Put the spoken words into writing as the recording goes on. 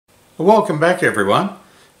Welcome back everyone.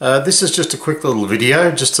 This is just a quick little video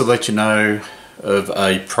just to let you know of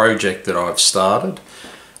a project that I've started.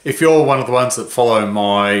 If you're one of the ones that follow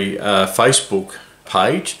my Facebook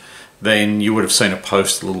page, then you would have seen a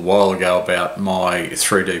post a little while ago about my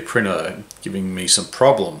 3D printer giving me some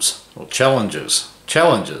problems or challenges.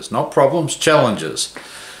 Challenges, not problems, challenges.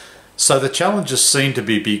 So the challenges seem to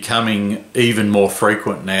be becoming even more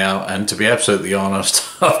frequent now, and to be absolutely honest,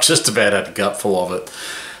 I've just about had a gutful of it.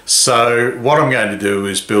 So what I'm going to do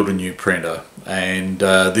is build a new printer, and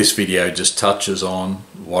this video just touches on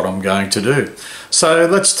what I'm going to do. So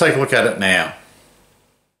let's take a look at it now.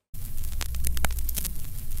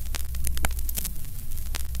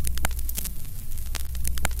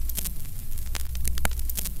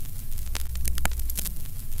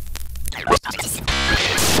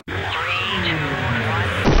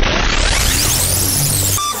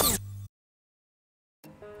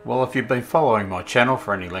 Well, if you've been following my channel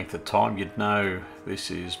for any length of time, you'd know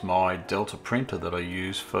this is my Delta printer that I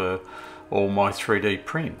use for all my 3D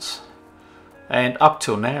prints. And up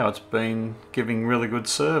till now it's been giving really good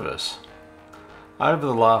service. Over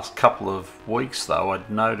the last couple of weeks though, I'd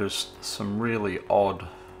noticed some really odd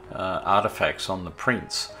artifacts on the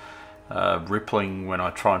prints. Rippling when I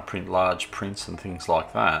try and print large prints and things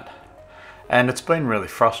like that. And it's been really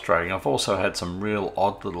frustrating. I've also had some real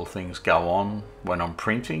odd little things go on when I'm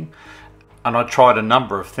printing, and I tried a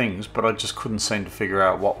number of things but I just couldn't seem to figure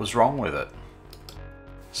out what was wrong with it.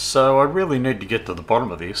 So I really need to get to the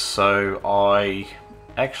bottom of this, so I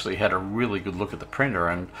actually had a really good look at the printer,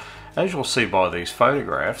 and as you'll see by these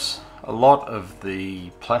photographs, a lot of the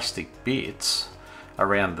plastic bits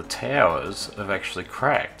around the towers have actually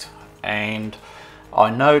cracked, and I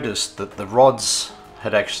noticed that the rods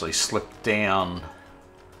had actually slipped down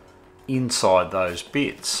inside those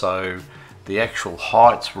bits, so the actual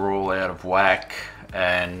heights were all out of whack,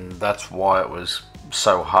 and that's why it was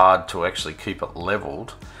so hard to actually keep it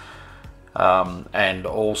leveled. And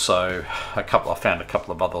also I found a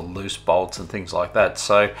couple of other loose bolts and things like that.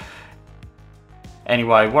 So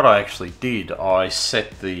anyway, what I actually did, I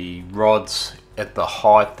set the rods at the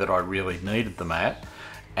height that I really needed them at,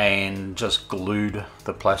 and just glued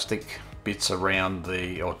the plastic bits around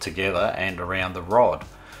together and around the rod,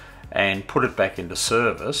 and put it back into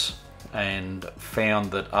service, and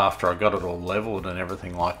found that after I got it all leveled and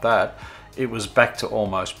everything like that, it was back to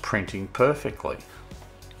almost printing perfectly.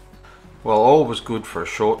 Well, all was good for a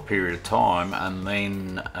short period of time, and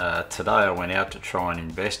then today I went out to try and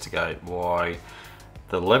investigate why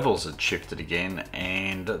the levels had shifted again,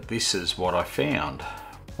 and this is what I found.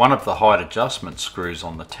 One of the height adjustment screws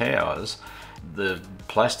on the towers, the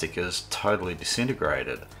plastic is totally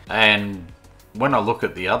disintegrated, and when I look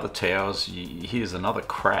at the other towers, here's another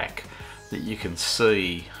crack that you can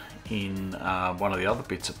see in one of the other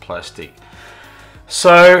bits of plastic.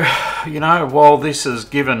 So, you know, while this has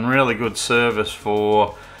given really good service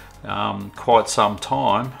for quite some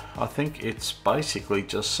time, I think it's basically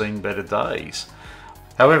just seen better days.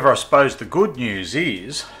 However, I suppose the good news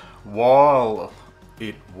is, while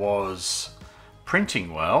it was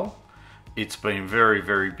printing well, it's been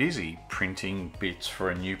very busy printing bits for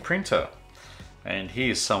a new printer, and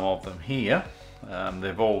here's some of them here.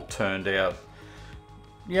 They've all turned out,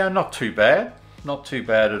 yeah, not too bad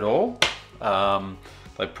at all.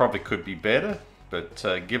 They probably could be better, but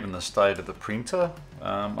given the state of the printer,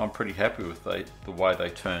 I'm pretty happy with the way they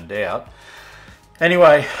turned out.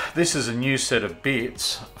 Anyway, this is a new set of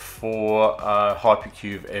bits for a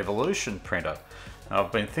Hypercube Evolution printer. I've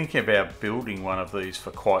been thinking about building one of these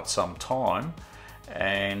for quite some time,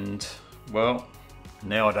 and well,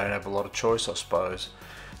 now I don't have a lot of choice, I suppose.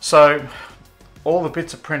 So all the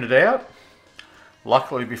bits are printed out,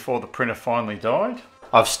 luckily before the printer finally died.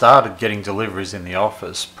 I've started getting deliveries in the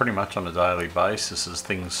office pretty much on a daily basis as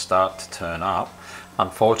things start to turn up.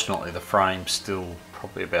 Unfortunately, the frame's still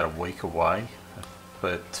probably about a week away,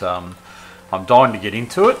 but I'm dying to get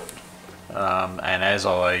into it, and as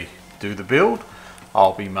I do the build,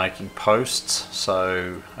 I'll be making posts,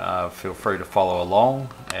 so feel free to follow along,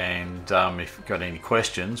 and if you've got any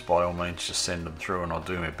questions, by all means just send them through and I'll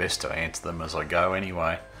do my best to answer them as I go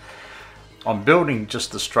anyway. I'm building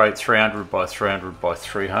just a straight 300 by 300 by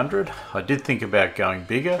 300. I did think about going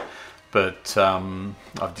bigger, but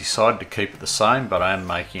I've decided to keep it the same, but I am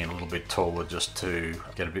making it a little bit taller just to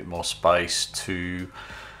get a bit more space to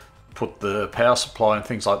put the power supply and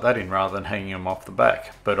things like that in rather than hanging them off the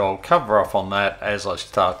back. But I'll cover off on that as I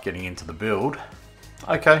start getting into the build.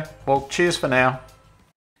 Okay, well, cheers for now.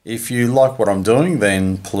 If you like what I'm doing,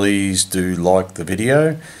 then please do like the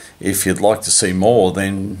video. If you'd like to see more,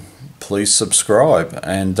 then please subscribe,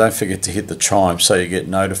 and don't forget to hit the chime so you get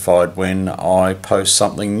notified when I post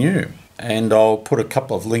something new. And I'll put a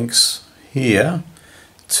couple of links here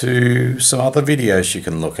to some other videos you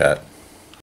can look at.